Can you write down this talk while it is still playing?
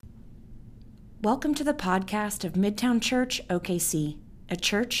Welcome to the podcast of Midtown Church OKC, a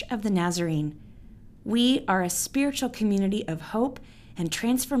church of the Nazarene. We are a spiritual community of hope and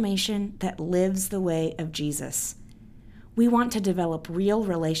transformation that lives the way of Jesus. We want to develop real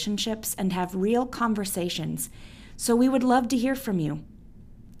relationships and have real conversations, so we would love to hear from you.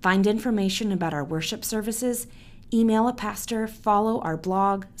 Find information about our worship services, email a pastor, follow our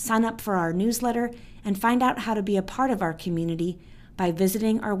blog, sign up for our newsletter, and find out how to be a part of our community by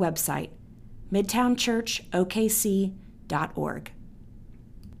visiting our website, midtownchurchokc.org.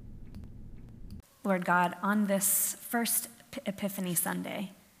 Lord God, on this first Epiphany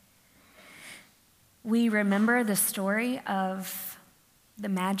Sunday, we remember the story of the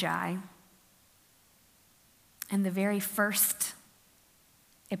Magi and the very first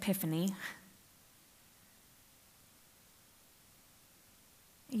Epiphany.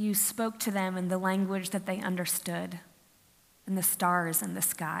 You spoke to them in the language that they understood, in the stars in the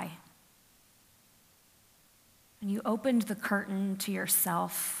sky. And you opened the curtain to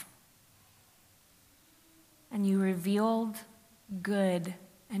yourself, and you revealed good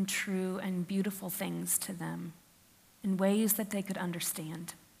and true and beautiful things to them in ways that they could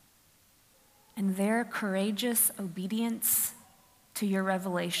understand. And their courageous obedience to your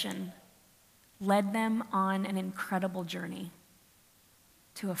revelation led them on an incredible journey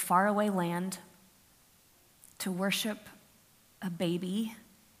to a faraway land to worship a baby,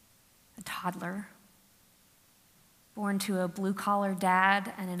 a toddler, born to a blue-collar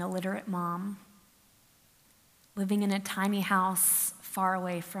dad and an illiterate mom, living in a tiny house far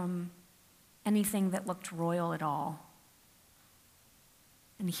away from anything that looked royal at all.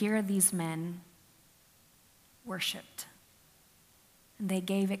 And here these men worshiped, and they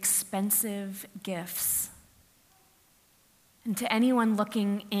gave expensive gifts. And to anyone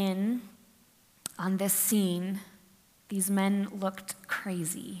looking in on this scene, these men looked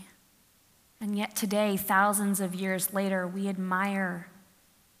crazy. And yet today, thousands of years later, we admire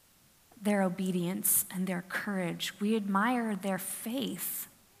their obedience and their courage. We admire their faith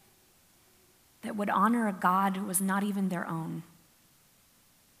that would honor a God who was not even their own,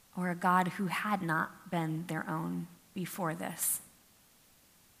 or a God who had not been their own before this.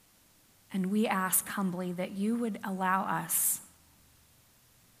 And we ask humbly that you would allow us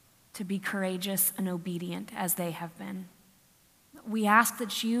to be courageous and obedient as they have been. We ask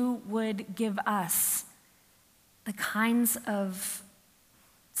that you would give us the kinds of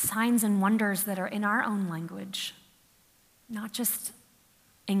signs and wonders that are in our own language, not just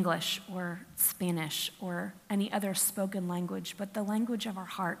English or Spanish or any other spoken language, but the language of our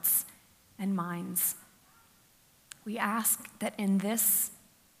hearts and minds. We ask that in this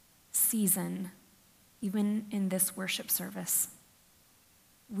season, even in this worship service,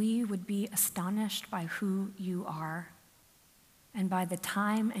 we would be astonished by who you are and by the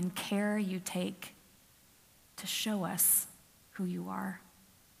time and care you take to show us who you are.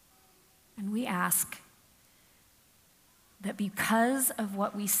 And we ask that because of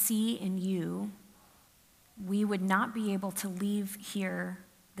what we see in you, we would not be able to leave here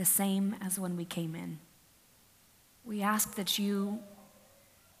the same as when we came in. We ask that you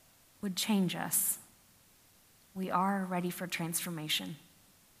would change us. We are ready for transformation.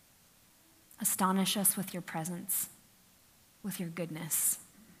 Astonish us with your presence, with your goodness,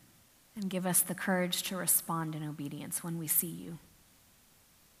 and give us the courage to respond in obedience when we see you.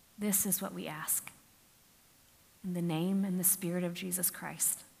 This is what we ask. In the name and the Spirit of Jesus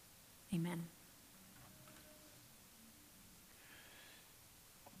Christ, amen.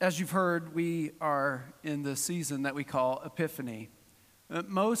 As you've heard, we are in the season that we call Epiphany.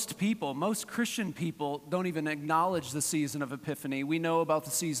 Most Christian people don't even acknowledge the season of Epiphany. We know about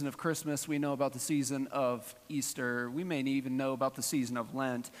the season of Christmas. We know about the season of Easter. We may even know about the season of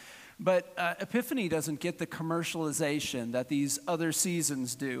Lent. But Epiphany doesn't get the commercialization that these other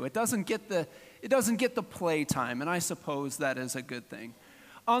seasons do. It doesn't get the playtime, and I suppose that is a good thing.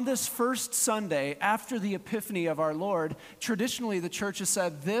 On this first Sunday after the Epiphany of our Lord, traditionally the church has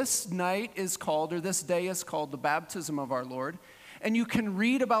said this day is called the baptism of our Lord. And you can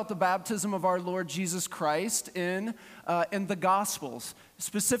read about the baptism of our Lord Jesus Christ in the Gospels.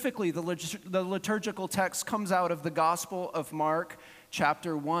 Specifically, the liturgical text comes out of the Gospel of Mark,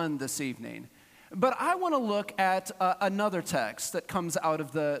 chapter 1 this evening. But I want to look at another text that comes out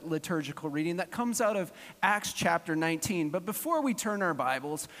of the liturgical reading, that comes out of Acts chapter 19. But before we turn our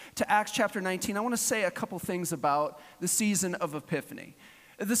Bibles to Acts chapter 19, I want to say a couple things about the season of Epiphany.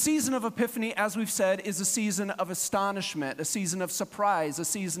 The season of Epiphany, as we've said, is a season of astonishment, a season of surprise, a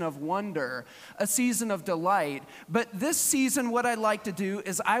season of wonder, a season of delight. But this season, what I'd like to do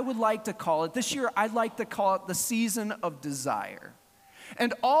is this year I'd like to call it the season of desire.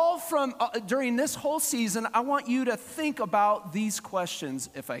 And all from during this whole season, I want you to think about these questions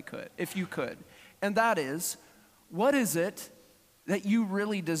if you could. And that is, what is it that you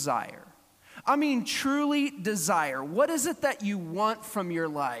really desire? I mean, truly desire. What is it that you want from your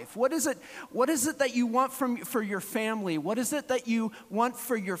life? What is it that you want for your family? What is it that you want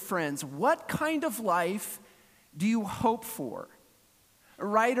for your friends? What kind of life do you hope for?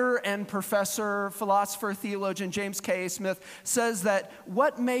 Writer and professor, philosopher, theologian James K. Smith says that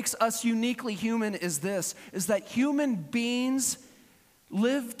what makes us uniquely human is that human beings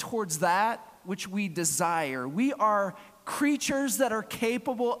live towards that which we desire. We are creatures that are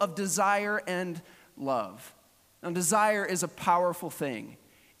capable of desire and love. Now, desire is a powerful thing.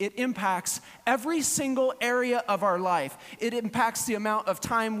 It impacts every single area of our life. It impacts the amount of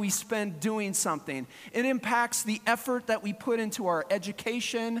time we spend doing something. It impacts the effort that we put into our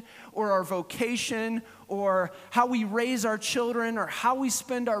education or our vocation or how we raise our children or how we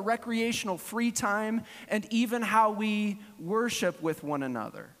spend our recreational free time and even how we worship with one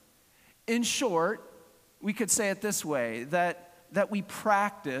another. In short, we could say it this way, that we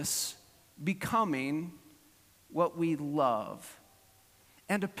practice becoming what we love.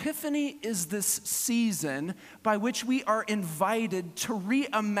 And Epiphany is this season by which we are invited to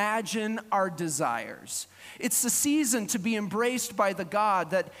reimagine our desires. It's the season to be embraced by the God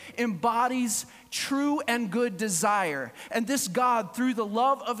that embodies true and good desire. And this God, through the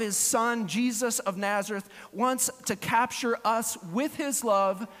love of his Son, Jesus of Nazareth, wants to capture us with his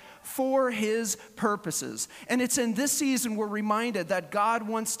love for his purposes. And it's in this season we're reminded that God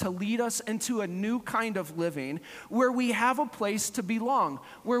wants to lead us into a new kind of living where we have a place to belong,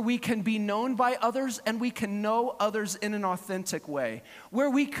 where we can be known by others and we can know others in an authentic way, where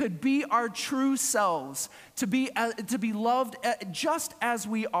we could be our true selves, to be loved just as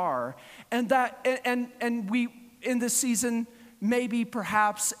we are, and we in this season, maybe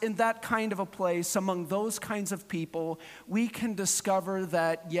perhaps in that kind of a place, among those kinds of people, we can discover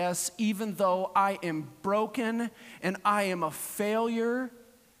that, yes, even though I am broken and I am a failure,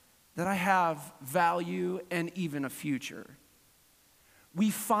 that I have value and even a future.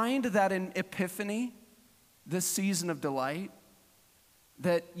 We find that in Epiphany, this season of delight,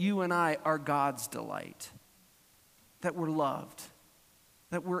 that you and I are God's delight, that we're loved,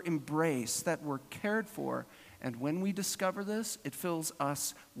 that we're embraced, that we're cared for. And when we discover this, it fills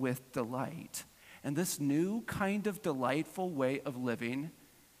us with delight. And this new kind of delightful way of living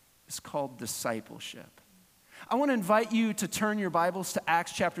is called discipleship. I want to invite you to turn your Bibles to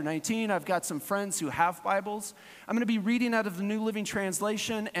Acts chapter 19. I've got some friends who have Bibles. I'm going to be reading out of the New Living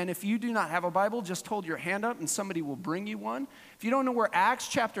Translation, and if you do not have a Bible, just hold your hand up and somebody will bring you one. If you don't know where Acts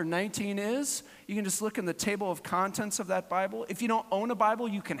chapter 19 is, you can just look in the table of contents of that Bible. If you don't own a Bible,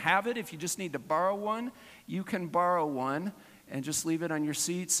 you can have it. If you just need to borrow one, you can borrow one and just leave it on your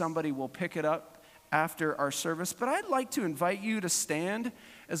seat. Somebody will pick it up after our service. But I'd like to invite you to stand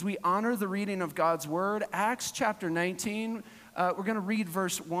as we honor the reading of God's word. Acts chapter 19, we're going to read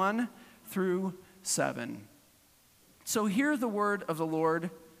verse 1 through 7. So hear the word of the Lord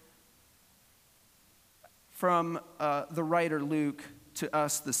from the writer Luke to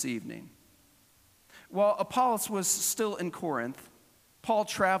us this evening. While Apollos was still in Corinth, Paul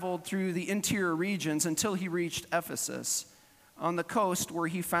traveled through the interior regions until he reached Ephesus, on the coast where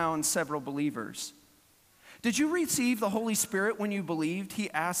he found several believers. "Did you receive the Holy Spirit when you believed?" he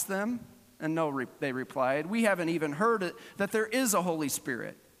asked them. And no, they replied, "We haven't even heard that there is a Holy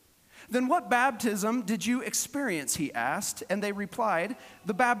Spirit." "Then what baptism did you experience?" he asked. And they replied,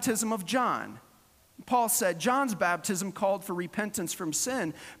 "The baptism of John." Paul said, "John's baptism called for repentance from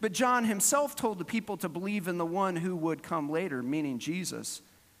sin, but John himself told the people to believe in the one who would come later," meaning Jesus.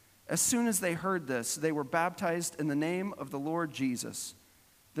 As soon as they heard this, they were baptized in the name of the Lord Jesus.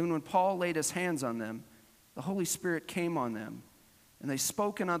 Then when Paul laid his hands on them, the Holy Spirit came on them, and they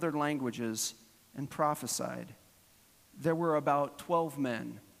spoke in other languages and prophesied. There were about 12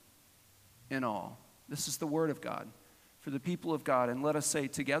 men in all. This is the word of God for the people of God. And let us say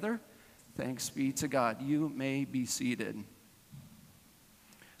together, thanks be to God. You may be seated.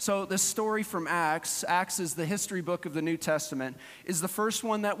 So this story from Acts is the history book of the New Testament, is the first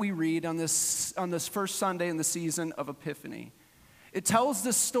one that we read on this first Sunday in the season of Epiphany. It tells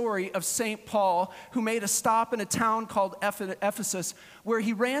the story of St. Paul, who made a stop in a town called Ephesus, where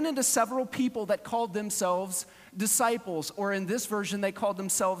he ran into several people that called themselves disciples, or in this version, they called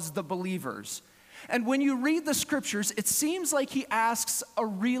themselves the believers. And when you read the scriptures, it seems like he asks a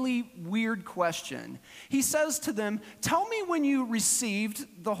really weird question. He says to them, "Tell me when you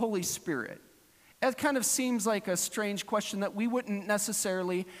received the Holy Spirit." It kind of seems like a strange question that we wouldn't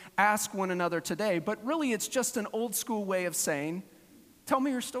necessarily ask one another today, but really it's just an old school way of saying, Tell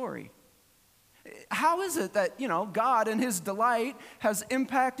me your story. How is it that, God and his delight has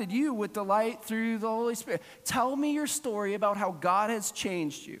impacted you with delight through the Holy Spirit? Tell me your story about how God has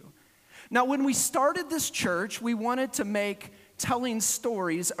changed you. Now, when we started this church, we wanted to make telling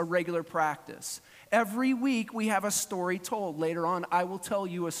stories a regular practice. Every week we have a story told. Later on, I will tell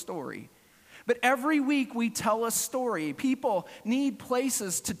you a story. But every week we tell a story. People need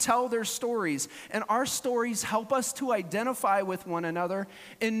places to tell their stories, and our stories help us to identify with one another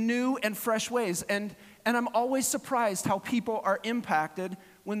in new and fresh ways. And I'm always surprised how people are impacted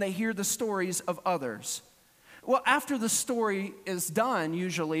when they hear the stories of others. Well, after the story is done,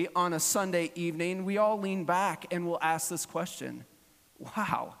 usually on a Sunday evening, we all lean back and we'll ask this question: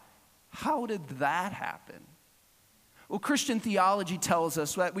 wow, how did that happen? Well, Christian theology tells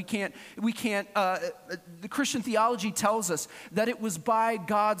us that the Christian theology tells us that it was by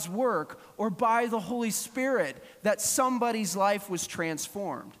God's work or by the Holy Spirit that somebody's life was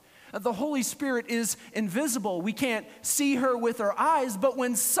transformed. The Holy Spirit is invisible. We can't see her with our eyes, but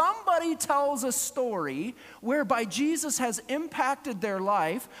when somebody tells a story whereby Jesus has impacted their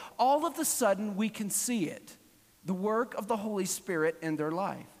life, all of a sudden we can see it, the work of the Holy Spirit in their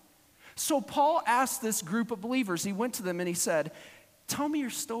life. So Paul asked this group of believers, he went to them and he said, tell me your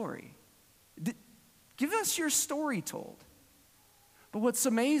story. Give us your story told. But what's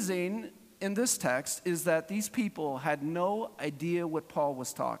amazing in this text is that these people had no idea what Paul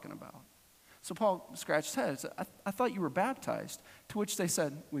was talking about. So Paul scratched his head and said, I thought you were baptized. To which they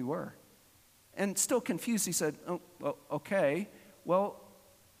said, we were. And still confused, he said, oh, well, okay. Well,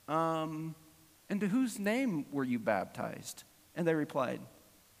 into whose name were you baptized? And they replied,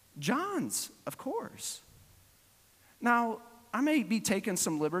 John's, of course. Now, I may be taking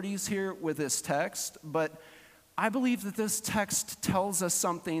some liberties here with this text, but I believe that this text tells us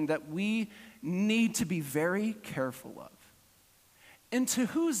something that we need to be very careful of. Into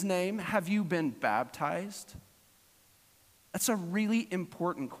whose name have you been baptized? That's a really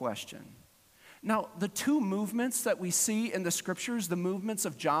important question. Now, the two movements that we see in the scriptures, the movements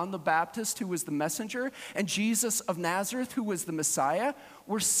of John the Baptist, who was the messenger, and Jesus of Nazareth, who was the Messiah,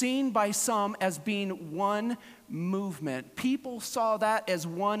 were seen by some as being one movement. People saw that as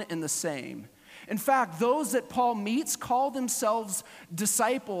one and the same. In fact, those that Paul meets call themselves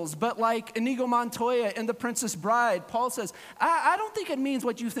disciples, but like Inigo Montoya in The Princess Bride, Paul says, I don't think it means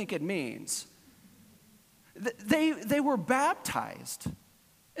what you think it means. They were baptized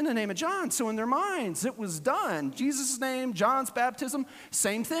in the name of John. So in their minds, it was done. Jesus' name, John's baptism,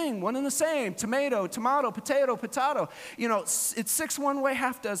 same thing, one and the same. Tomato, potato. It's 6 one way,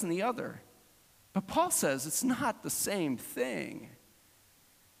 half dozen the other. But Paul says it's not the same thing.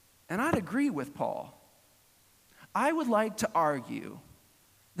 And I'd agree with Paul. I would like to argue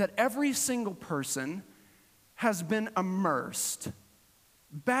that every single person has been immersed,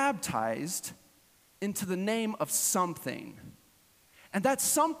 baptized into the name of something. And that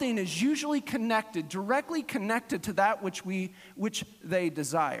something is usually directly connected to that which they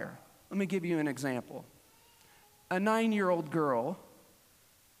desire. Let me give you an example. A 9-year-old girl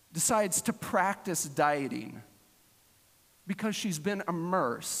decides to practice dieting because she's been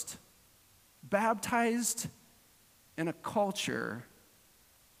immersed, baptized in a culture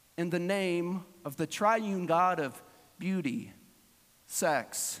in the name of the triune God of beauty,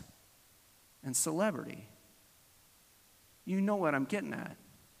 sex, and celebrity. You know what I'm getting at.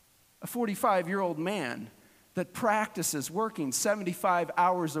 A 45-year-old man that practices working 75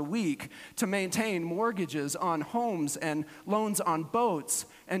 hours a week to maintain mortgages on homes and loans on boats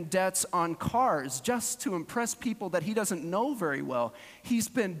and debts on cars just to impress people that he doesn't know very well. He's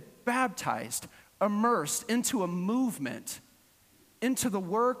been baptized, immersed into a movement, into the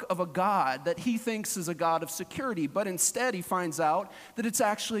work of a God that he thinks is a God of security, but instead he finds out that it's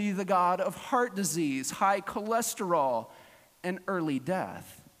actually the God of heart disease, high cholesterol, and early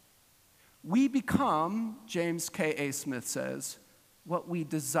death. We become, James K.A. Smith says, what we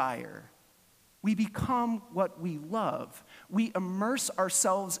desire. We become what we love. We immerse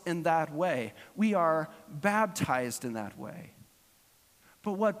ourselves in that way. We are baptized in that way.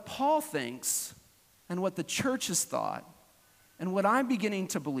 But what Paul thinks, and what the church has thought, and what I'm beginning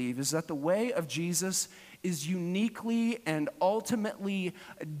to believe, is that the way of Jesus is uniquely and ultimately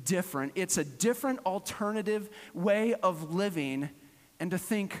different. It's a different alternative way of living, and to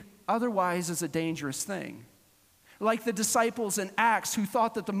think otherwise is a dangerous thing. Like the disciples in Acts who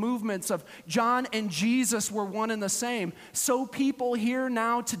thought that the movements of John and Jesus were one and the same, so people here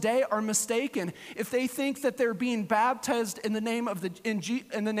now today are mistaken if they think that they're being baptized in the name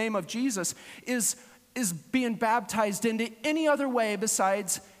of Jesus is being baptized into any other way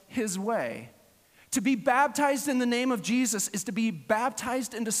besides his way. To be baptized in the name of Jesus is to be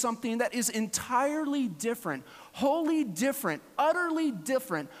baptized into something that is entirely different, wholly different, utterly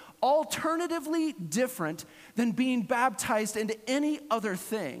different, alternatively different than being baptized into any other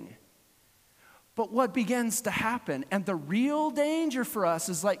thing. But what begins to happen, and the real danger for us,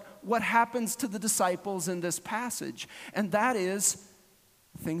 is like what happens to the disciples in this passage, and that is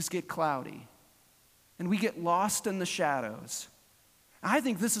things get cloudy, and we get lost in the shadows. I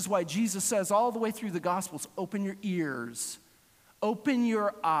think this is why Jesus says all the way through the Gospels, open your ears, open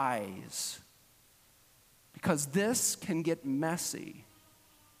your eyes, because this can get messy.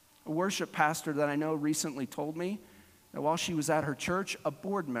 A worship pastor that I know recently told me that while she was at her church, a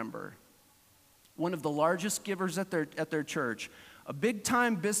board member, one of the largest givers at their church, a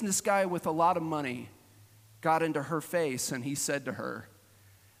big-time business guy with a lot of money, got into her face and he said to her,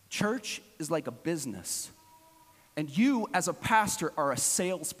 "Church is like a business. And you, as a pastor, are a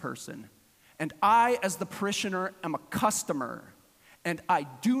salesperson. And I, as the parishioner, am a customer. And I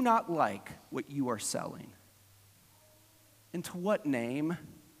do not like what you are selling." Into what name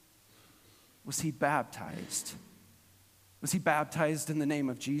was he baptized? Was he baptized in the name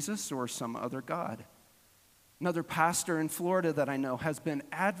of Jesus or some other god? Another pastor in Florida that I know has been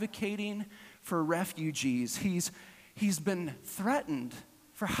advocating for refugees. He's been threatened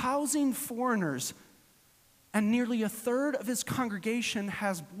for housing foreigners, and nearly a third of his congregation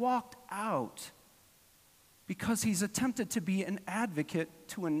has walked out because he's attempted to be an advocate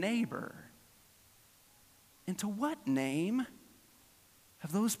to a neighbor. Into what name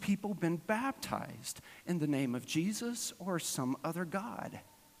have those people been baptized? In the name of Jesus or some other god?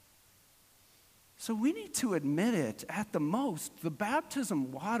 So we need to admit it. At the most, the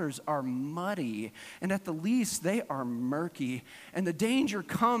baptism waters are muddy, and at the least, they are murky. And the danger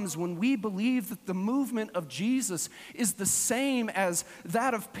comes when we believe that the movement of Jesus is the same as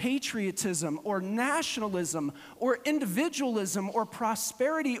that of patriotism or nationalism or individualism or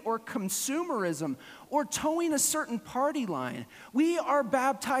prosperity or consumerism or towing a certain party line. We are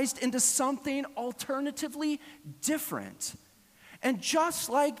baptized into something alternatively different. And just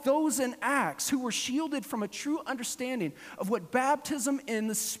like those in Acts who were shielded from a true understanding of what baptism in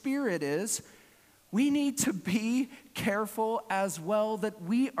the Spirit is, we need to be careful as well that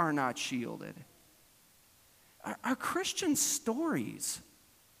we are not shielded. Our Christian stories,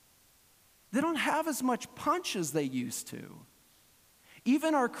 they don't have as much punch as they used to.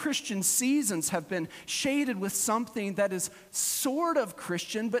 Even our Christian seasons have been shaded with something that is sort of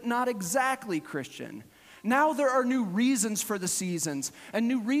Christian, but not exactly Christian. Now there are new reasons for the seasons, and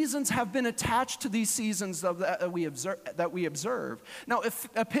new reasons have been attached to these seasons that we observe. Now, if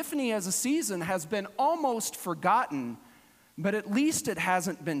Epiphany as a season has been almost forgotten, but at least it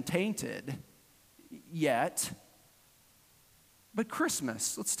hasn't been tainted yet. But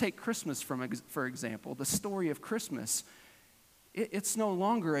Christmas, let's take Christmas for example. The story of Christmas, it's no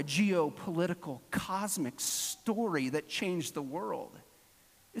longer a geopolitical, cosmic story that changed the world.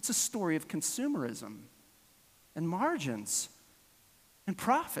 It's a story of consumerism and margins and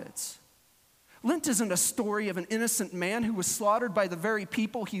profits. Lent isn't a story of an innocent man who was slaughtered by the very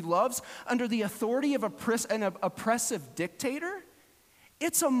people he loves under the authority of an oppressive dictator.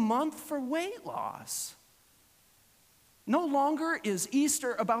 It's a month for weight loss. No longer is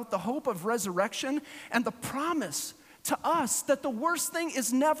Easter about the hope of resurrection and the promise to us that the worst thing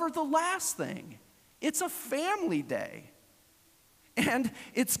is never the last thing. It's a family day. And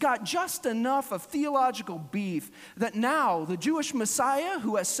it's got just enough of theological beef that now the Jewish Messiah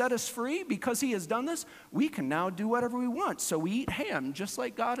who has set us free, because he has done this, we can now do whatever we want. So we eat ham just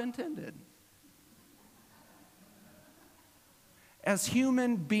like God intended. As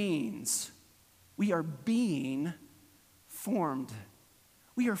human beings, we are being formed.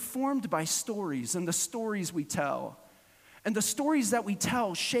 We are formed by stories and the stories we tell. And the stories that we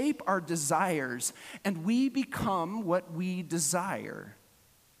tell shape our desires, and we become what we desire.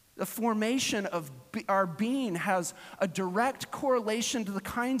 The formation of our being has a direct correlation to the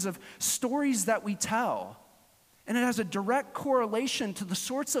kinds of stories that we tell. And it has a direct correlation to the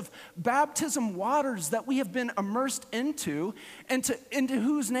sorts of baptism waters that we have been immersed into, and into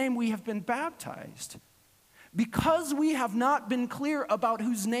whose name we have been baptized. Because we have not been clear about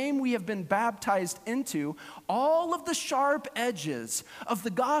whose name we have been baptized into, all of the sharp edges of the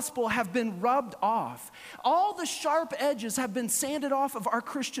gospel have been rubbed off. All the sharp edges have been sanded off of our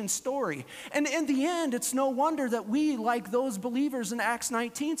Christian story. And in the end, it's no wonder that we, like those believers in Acts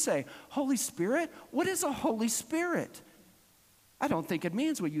 19, say, Holy Spirit? What is a Holy Spirit? I don't think it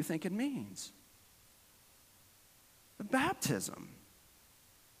means what you think it means. The baptism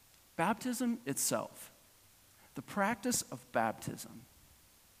itself, the practice of baptism,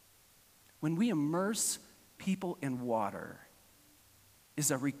 when we immerse people in water, is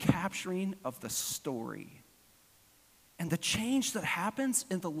a recapturing of the story. And the change that happens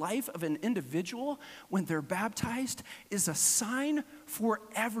in the life of an individual when they're baptized is a sign for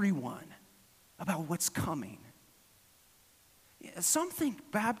everyone about what's coming. Some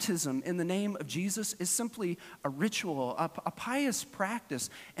think baptism in the name of Jesus is simply a ritual, a pious practice,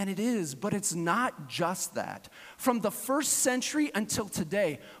 and it is, but it's not just that. From the first century until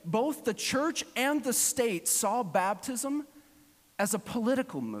today, both the church and the state saw baptism as a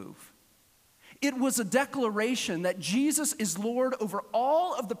political move. It was a declaration that Jesus is Lord over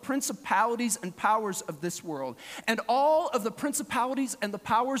all of the principalities and powers of this world, and all of the principalities and the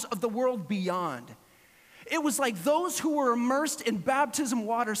powers of the world beyond. It was like those who were immersed in baptism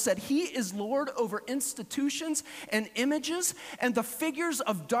water said, He is Lord over institutions and images and the figures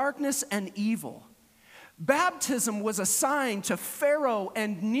of darkness and evil. Baptism was a sign to Pharaoh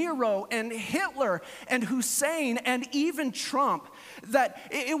and Nero and Hitler and Hussein and even Trump that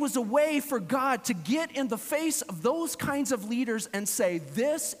it was a way for God to get in the face of those kinds of leaders and say,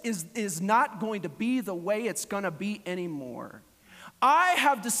 this is not going to be the way it's going to be anymore. I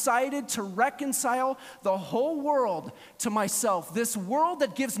have decided to reconcile the whole world to myself, this world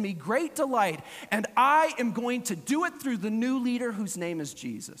that gives me great delight, and I am going to do it through the new leader whose name is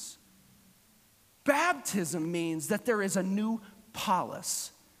Jesus. Baptism means that there is a new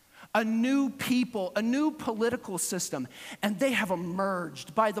polis, a new people, a new political system, and they have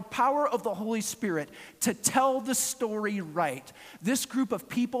emerged by the power of the Holy Spirit to tell the story right. This group of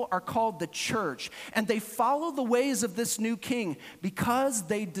people are called the church, and they follow the ways of this new king because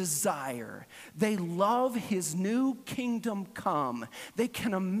they desire, they love his new kingdom come. They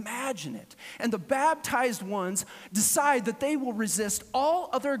can imagine it. And the baptized ones decide that they will resist all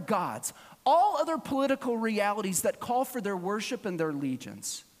other gods, all other political realities that call for their worship and their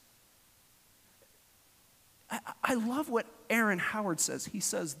allegiance. I love what Aaron Howard says. He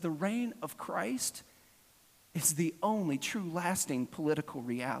says, the reign of Christ is the only true lasting political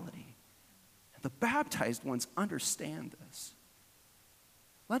reality. And the baptized ones understand this.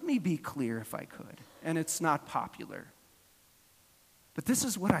 Let me be clear if I could, and it's not popular. But this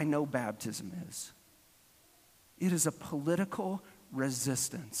is what I know baptism is. It is a political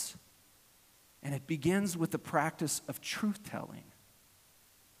resistance. And it begins with the practice of truth-telling.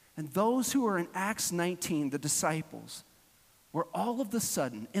 And those who are in Acts 19, the disciples, were all of a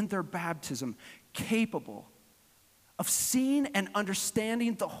sudden, in their baptism, capable of seeing and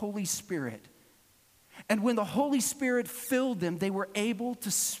understanding the Holy Spirit. And when the Holy Spirit filled them, they were able to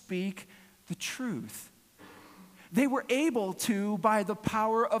speak the truth. They were able to, by the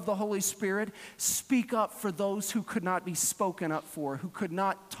power of the Holy Spirit, speak up for those who could not be spoken up for, who could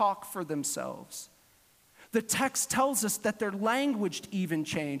not talk for themselves. The text tells us that their language even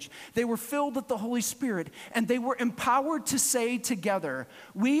changed. They were filled with the Holy Spirit, and they were empowered to say together,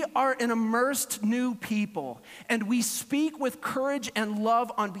 we are an immersed new people, and we speak with courage and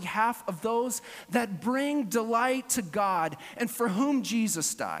love on behalf of those that bring delight to God and for whom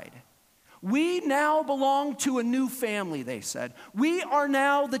Jesus died. We now belong to a new family, they said. We are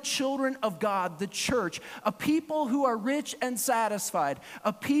now the children of God, the church, a people who are rich and satisfied,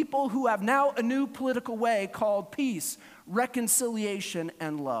 a people who have now a new political way called peace, reconciliation,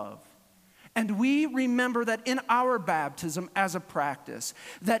 and love. And we remember that in our baptism as a practice,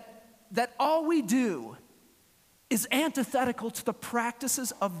 that all we do is antithetical to the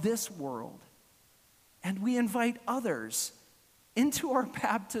practices of this world. And we invite others into our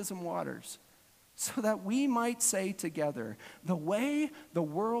baptism waters so that we might say together, the way the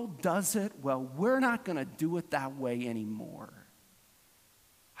world does it, well, we're not going to do it that way anymore.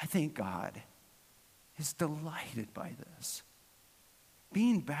 I think God is delighted by this.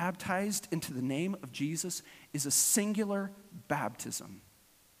 Being baptized into the name of Jesus is a singular baptism.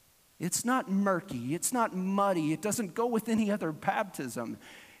 It's not murky, it's not muddy, it doesn't go with any other baptism.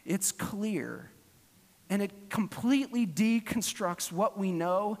 It's clear. And it completely deconstructs what we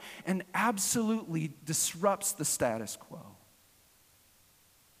know and absolutely disrupts the status quo.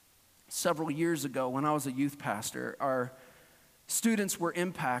 Several years ago, when I was a youth pastor, our students were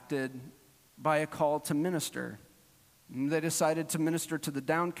impacted by a call to minister. And they decided to minister to the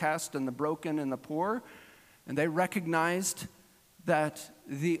downcast and the broken and the poor. And they recognized that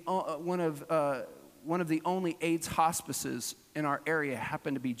one of the only AIDS hospices in our area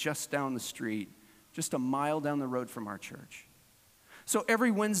happened to be just down the street, just a mile down the road from our church. So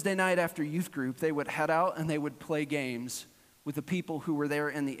every Wednesday night after youth group, they would head out and they would play games with the people who were there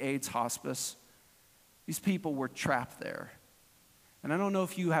in the AIDS hospice. These people were trapped there. And I don't know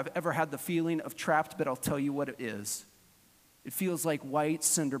if you have ever had the feeling of trapped, but I'll tell you what it is. It feels like white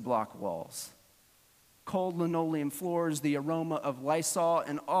cinder block walls, cold linoleum floors, the aroma of Lysol,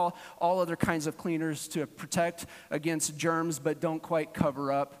 and all other kinds of cleaners to protect against germs but don't quite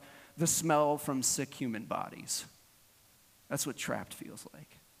cover up the smell from sick human bodies. That's what trapped feels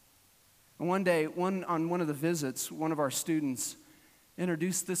like. And one day, on one of the visits, one of our students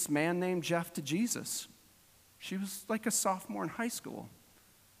introduced this man named Jeff to Jesus. She was like a sophomore in high school.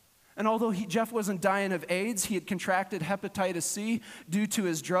 And although Jeff wasn't dying of AIDS, he had contracted hepatitis C due to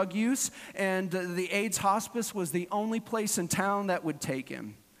his drug use, and the AIDS hospice was the only place in town that would take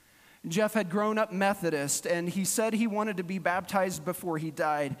him. Jeff had grown up Methodist, and he said he wanted to be baptized before he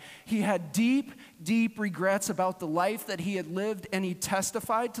died. He had deep, deep regrets about the life that he had lived, and he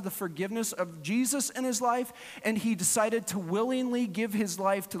testified to the forgiveness of Jesus in his life, and he decided to willingly give his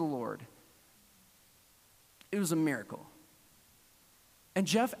life to the Lord. It was a miracle. And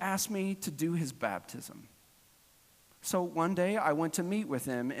Jeff asked me to do his baptism. So one day I went to meet with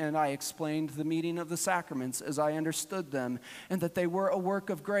him, and I explained the meaning of the sacraments as I understood them, and that they were a work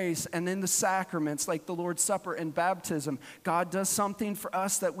of grace. And in the sacraments, like the Lord's Supper and baptism, God does something for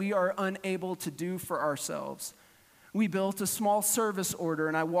us that we are unable to do for ourselves. We built a small service order,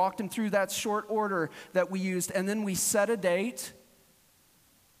 and I walked him through that short order that we used, and then we set a date,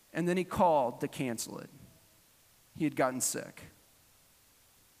 and then he called to cancel it. He had gotten sick.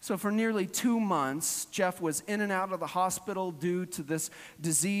 So for nearly 2 months, Jeff was in and out of the hospital due to this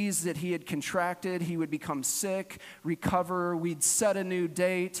disease that he had contracted. He would become sick, recover. We'd set a new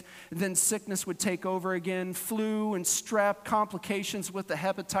date. Then sickness would take over again. Flu and strep, complications with the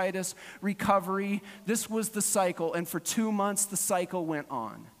hepatitis, recovery. This was the cycle. And for 2 months, the cycle went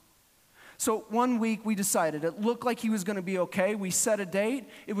on. So one week we decided it looked like he was going to be okay. We set a date.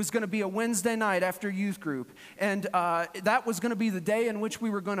 It was going to be a Wednesday night after youth group. And that was going to be the day in which we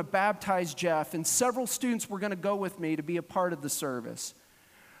were going to baptize Jeff. And several students were going to go with me to be a part of the service.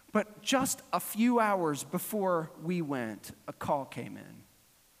 But just a few hours before we went, a call came in.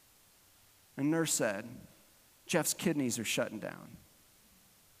 A nurse said, Jeff's kidneys are shutting down.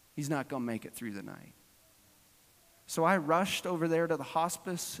 He's not going to make it through the night. So I rushed over there to the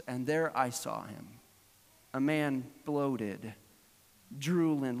hospice, and there I saw him. A man bloated,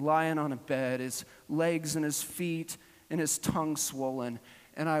 drooling, lying on a bed, his legs and his feet and his tongue swollen.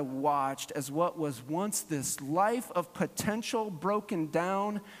 And I watched as what was once this life of potential broken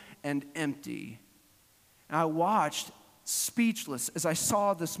down and empty. And I watched speechless as I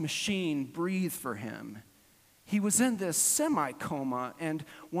saw this machine breathe for him. He was in this semi-coma, and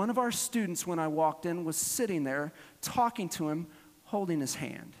one of our students, when I walked in, was sitting there talking to him, holding his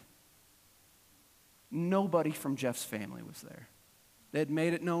hand. Nobody from Jeff's family was there. They had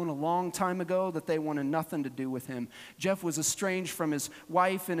made it known a long time ago that they wanted nothing to do with him. Jeff was estranged from his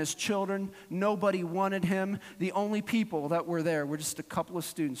wife and his children. Nobody wanted him. The only people that were there were just a couple of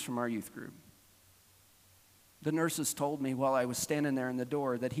students from our youth group. The nurses told me while I was standing there in the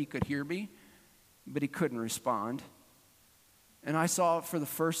door that he could hear me, but he couldn't respond. And I saw for the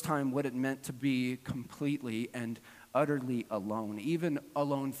first time what it meant to be completely and utterly alone, even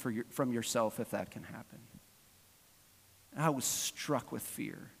alone from yourself, if that can happen. I was struck with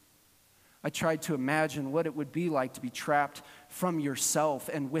fear. I tried to imagine what it would be like to be trapped from yourself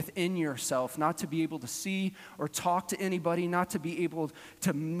and within yourself, not to be able to see or talk to anybody, not to be able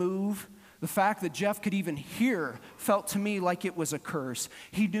to move. The fact that Jeff could even hear felt to me like it was a curse.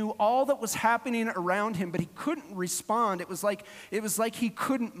 He knew all that was happening around him, but he couldn't respond. It was like he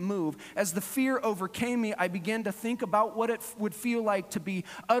couldn't move. As the fear overcame me, I began to think about what it would feel like to be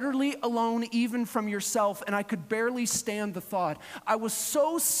utterly alone, even from yourself, and I could barely stand the thought. I was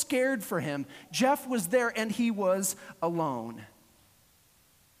so scared for him. Jeff was there, and he was alone.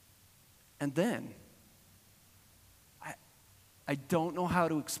 And then, I don't know how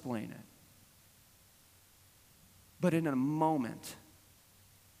to explain it. But in a moment,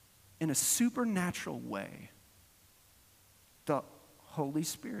 in a supernatural way, the Holy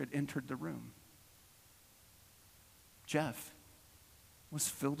Spirit entered the room. Jeff was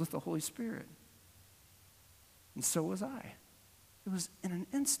filled with the Holy Spirit. And so was I. It was in an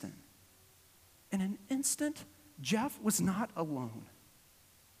instant. In an instant, Jeff was not alone.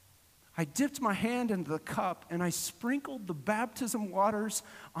 I dipped my hand into the cup and I sprinkled the baptism waters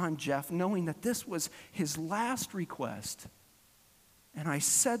on Jeff, knowing that this was his last request. And I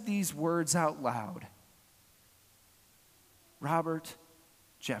said these words out loud. Robert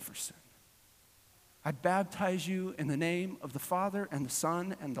Jefferson, I baptize you in the name of the Father and the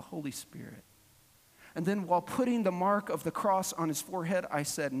Son and the Holy Spirit. And then while putting the mark of the cross on his forehead, I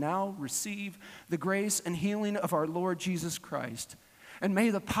said, now receive the grace and healing of our Lord Jesus Christ. And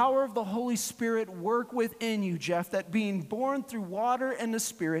may the power of the Holy Spirit work within you, Jeff, that being born through water and the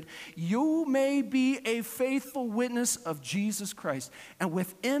Spirit, you may be a faithful witness of Jesus Christ. And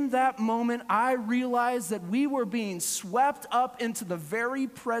within that moment, I realized that we were being swept up into the very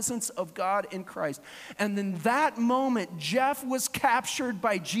presence of God in Christ. And in that moment, Jeff was captured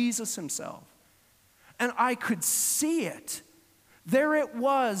by Jesus himself. And I could see it. There it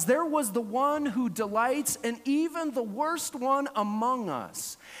was. There was the one who delights in even the worst one among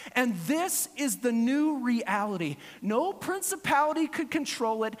us. And this is the new reality. No principality could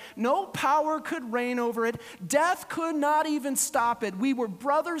control it. No power could reign over it. Death could not even stop it. We were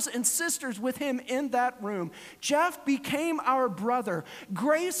brothers and sisters with him in that room. Jeff became our brother.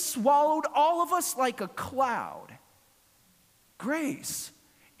 Grace swallowed all of us like a cloud. Grace.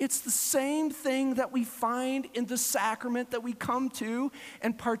 It's the same thing that we find in the sacrament that we come to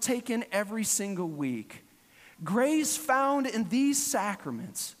and partake in every single week. Grace found in these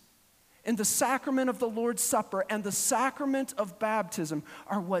sacraments, in the sacrament of the Lord's Supper and the sacrament of baptism,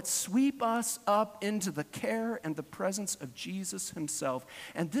 are what sweep us up into the care and the presence of Jesus himself.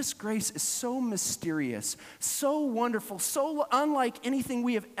 And this grace is so mysterious, so wonderful, so unlike anything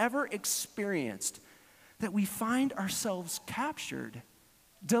we have ever experienced, that we find ourselves captured,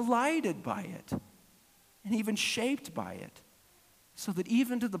 delighted by it, and even shaped by it, so that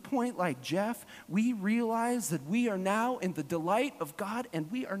even to the point like Jeff, we realize that we are now in the delight of God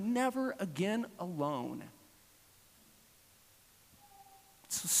and we are never again alone.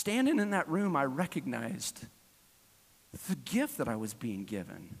 So standing in that room, I recognized the gift that I was being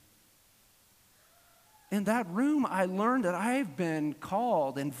given. In that room, I learned that I've been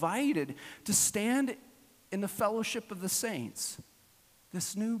called, invited to stand in the fellowship of the saints.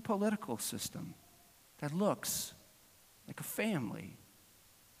 This new political system that looks like a family.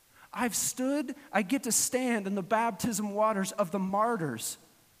 I get to stand in the baptism waters of the martyrs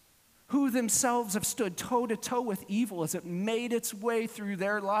who themselves have stood toe to toe with evil as it made its way through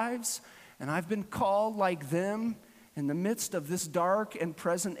their lives. And I've been called like them in the midst of this dark and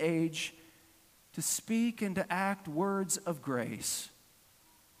present age to speak and to act words of grace,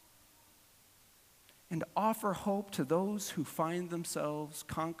 and to offer hope to those who find themselves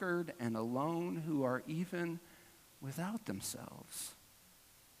conquered and alone, who are even without themselves.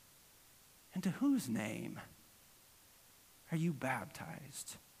 And to whose name are you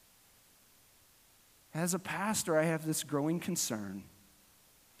baptized? As a pastor, I have this growing concern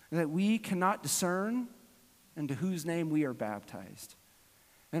that we cannot discern into whose name we are baptized.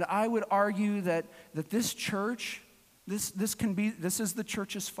 And I would argue that this church, This is the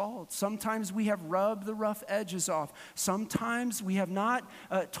church's fault. Sometimes we have rubbed the rough edges off. Sometimes we have not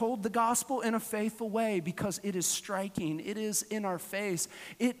told the gospel in a faithful way because it is striking. It is in our face.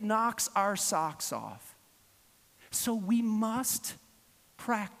 It knocks our socks off. So we must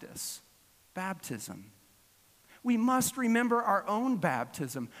practice baptism. We must remember our own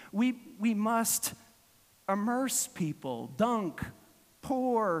baptism. We must immerse people, dunk,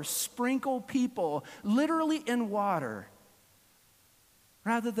 pour, sprinkle people, literally in water,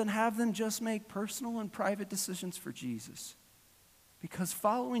 rather than have them just make personal and private decisions for Jesus. Because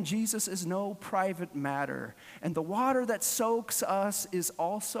following Jesus is no private matter. And the water that soaks us is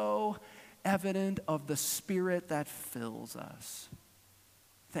also evident of the Spirit that fills us.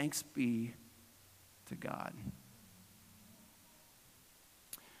 Thanks be to God.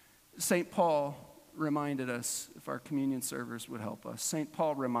 St. Paul reminded us, if our communion servers would help us, St.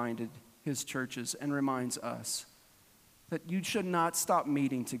 Paul reminded his churches and reminds us that you should not stop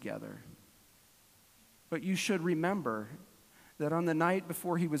meeting together, but you should remember that on the night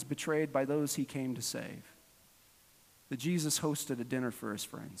before he was betrayed by those he came to save, that Jesus hosted a dinner for his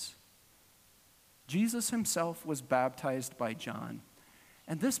friends. Jesus himself was baptized by John.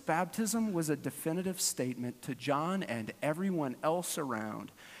 And this baptism was a definitive statement to John and everyone else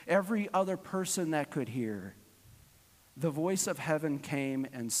around, every other person that could hear. The voice of heaven came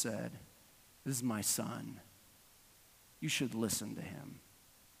and said, "This is my son. You should listen to him."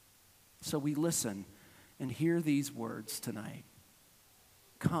 So we listen and hear these words tonight.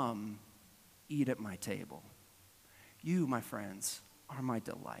 Come, eat at my table. You, my friends, are my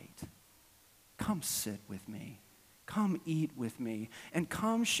delight. Come sit with me. Come eat with me, and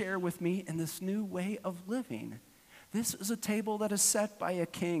come share with me in this new way of living. This is a table that is set by a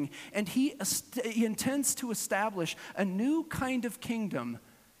king, and he intends to establish a new kind of kingdom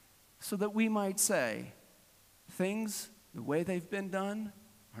so that we might say, things, the way they've been done,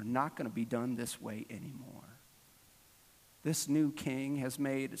 are not going to be done this way anymore. This new king has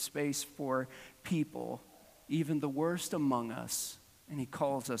made space for people, even the worst among us, and he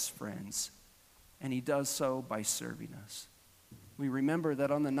calls us friends. And he does so by serving us. We remember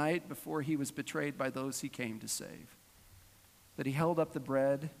that on the night before he was betrayed by those he came to save, that he held up the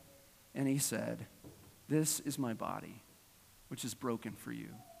bread and he said, "This is my body, which is broken for you.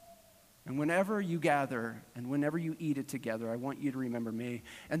 And whenever you gather and whenever you eat it together, I want you to remember me."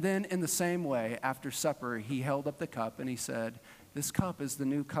 And then in the same way, after supper, he held up the cup and he said, "This cup is the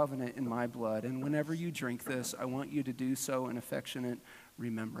new covenant in my blood. And whenever you drink this, I want you to do so in affectionate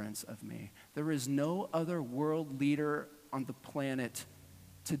remembrance of me." There is no other world leader on the planet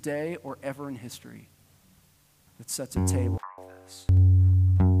today or ever in history that sets a table like this.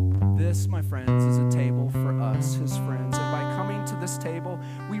 This, my friends, is a table for us, his friends. And by coming to this table,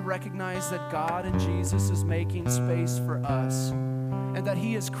 we recognize that God and Jesus is making space for us and that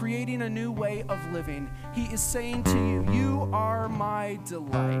he is creating a new way of living. He is saying to you, "You are my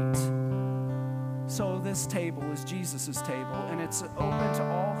delight." So this table is Jesus' table, and it's open to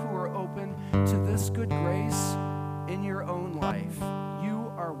all who are open to this good grace in your own life. You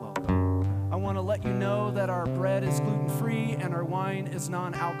are welcome. I want to let you know that our bread is gluten-free and our wine is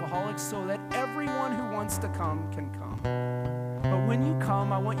non-alcoholic so that everyone who wants to come can come. But when you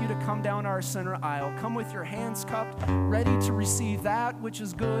come, I want you to come down our center aisle. Come with your hands cupped, ready to receive that which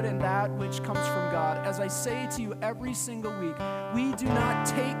is good and that which comes from God. As I say to you every single week, we do not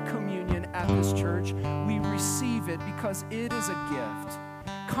take communion at this church. We receive it because it is a gift.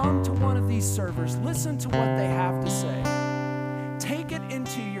 Come to one of these servers. Listen to what they have to say. Take it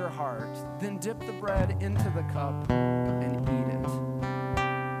into your heart. Then dip the bread into the cup and eat it.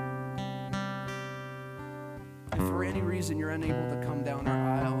 If for any reason you're unable to come down our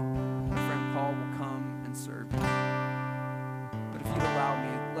aisle, my friend Paul will come and serve you. But if you'd allow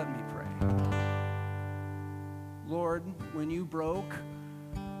me, let me pray. Lord, when you broke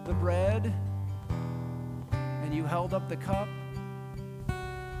the bread and you held up the cup,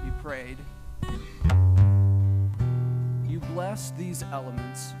 you prayed. You blessed these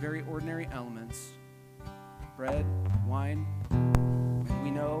elements, very ordinary elements, bread, wine, and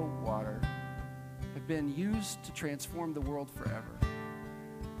we know water, have been used to transform the world forever.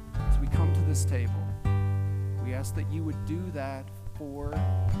 As we come to this table, we ask that you would do that for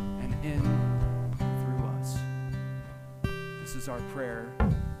and in through us. This is our prayer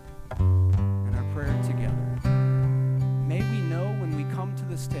and our prayer together. May we know when we come to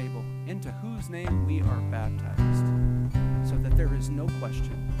this table into whose name we are baptized, so that there is no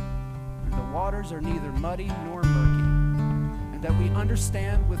question, and the waters are neither muddy nor murky, and that we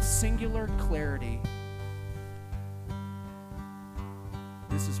understand with singular clarity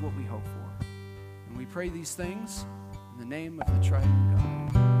this is what we hope for. And we pray these things in the name of the triune God.